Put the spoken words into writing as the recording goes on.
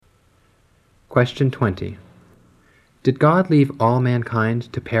Question 20. Did God leave all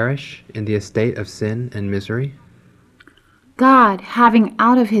mankind to perish in the estate of sin and misery? God, having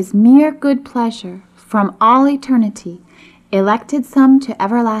out of his mere good pleasure, from all eternity, elected some to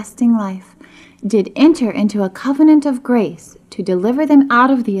everlasting life, did enter into a covenant of grace to deliver them out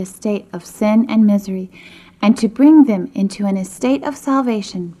of the estate of sin and misery, and to bring them into an estate of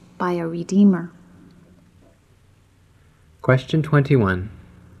salvation by a Redeemer. Question 21.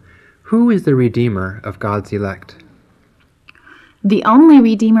 Who is the Redeemer of God's elect? The only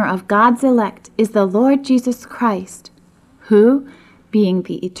Redeemer of God's elect is the Lord Jesus Christ, who, being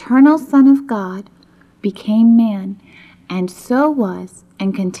the eternal Son of God, became man, and so was,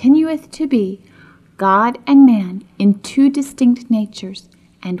 and continueth to be, God and man in two distinct natures,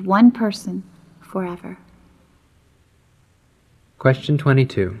 and one person forever. Question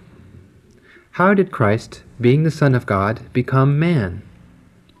 22. How did Christ, being the Son of God, become man?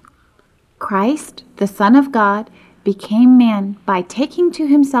 Christ, the Son of God, became man by taking to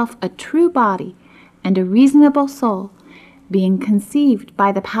himself a true body and a reasonable soul, being conceived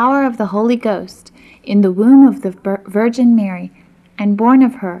by the power of the Holy Ghost in the womb of the Virgin Mary, and born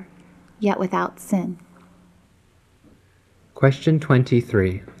of her, yet without sin. Question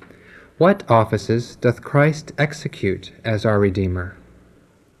 23. What offices doth Christ execute as our Redeemer?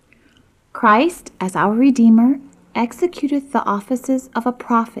 Christ, as our Redeemer, executeth the offices of a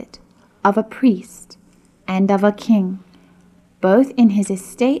prophet, of a priest, and of a king, both in his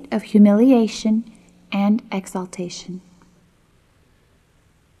estate of humiliation and exaltation.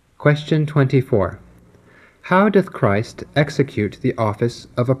 Question 24. How doth Christ execute the office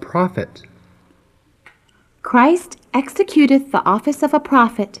of a prophet? Christ executeth the office of a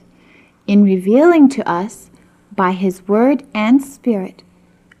prophet in revealing to us, by his word and spirit,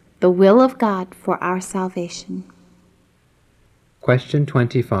 the will of God for our salvation. Question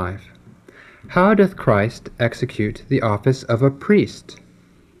 25. How doth Christ execute the office of a priest?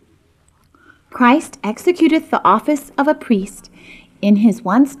 Christ executeth the office of a priest in his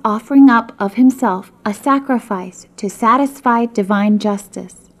once offering up of himself a sacrifice to satisfy divine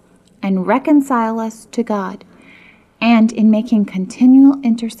justice and reconcile us to God, and in making continual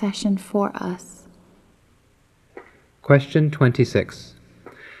intercession for us. Question 26.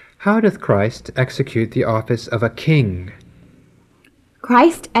 How doth Christ execute the office of a king?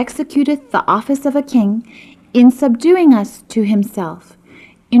 Christ executeth the office of a king in subduing us to himself,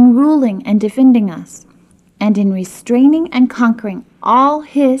 in ruling and defending us, and in restraining and conquering all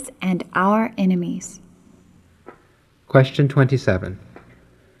his and our enemies. Question 27.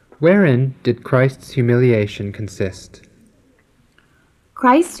 Wherein did Christ's humiliation consist?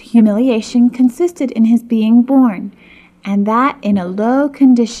 Christ's humiliation consisted in his being born, and that in a low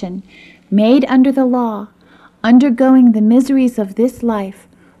condition, made under the law, undergoing the miseries of this life,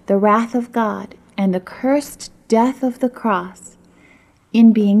 the wrath of God, and the cursed death of the cross,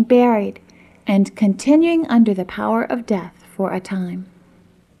 in being buried, and continuing under the power of death for a time.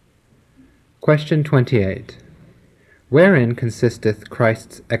 Question 28. Wherein consisteth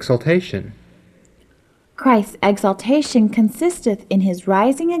Christ's exaltation? Christ's exaltation consisteth in his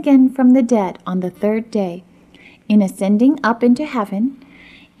rising again from the dead on the third day, in ascending up into heaven,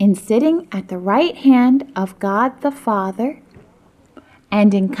 in sitting at the right hand of God the Father,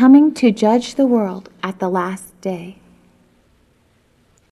 and in coming to judge the world at the last day.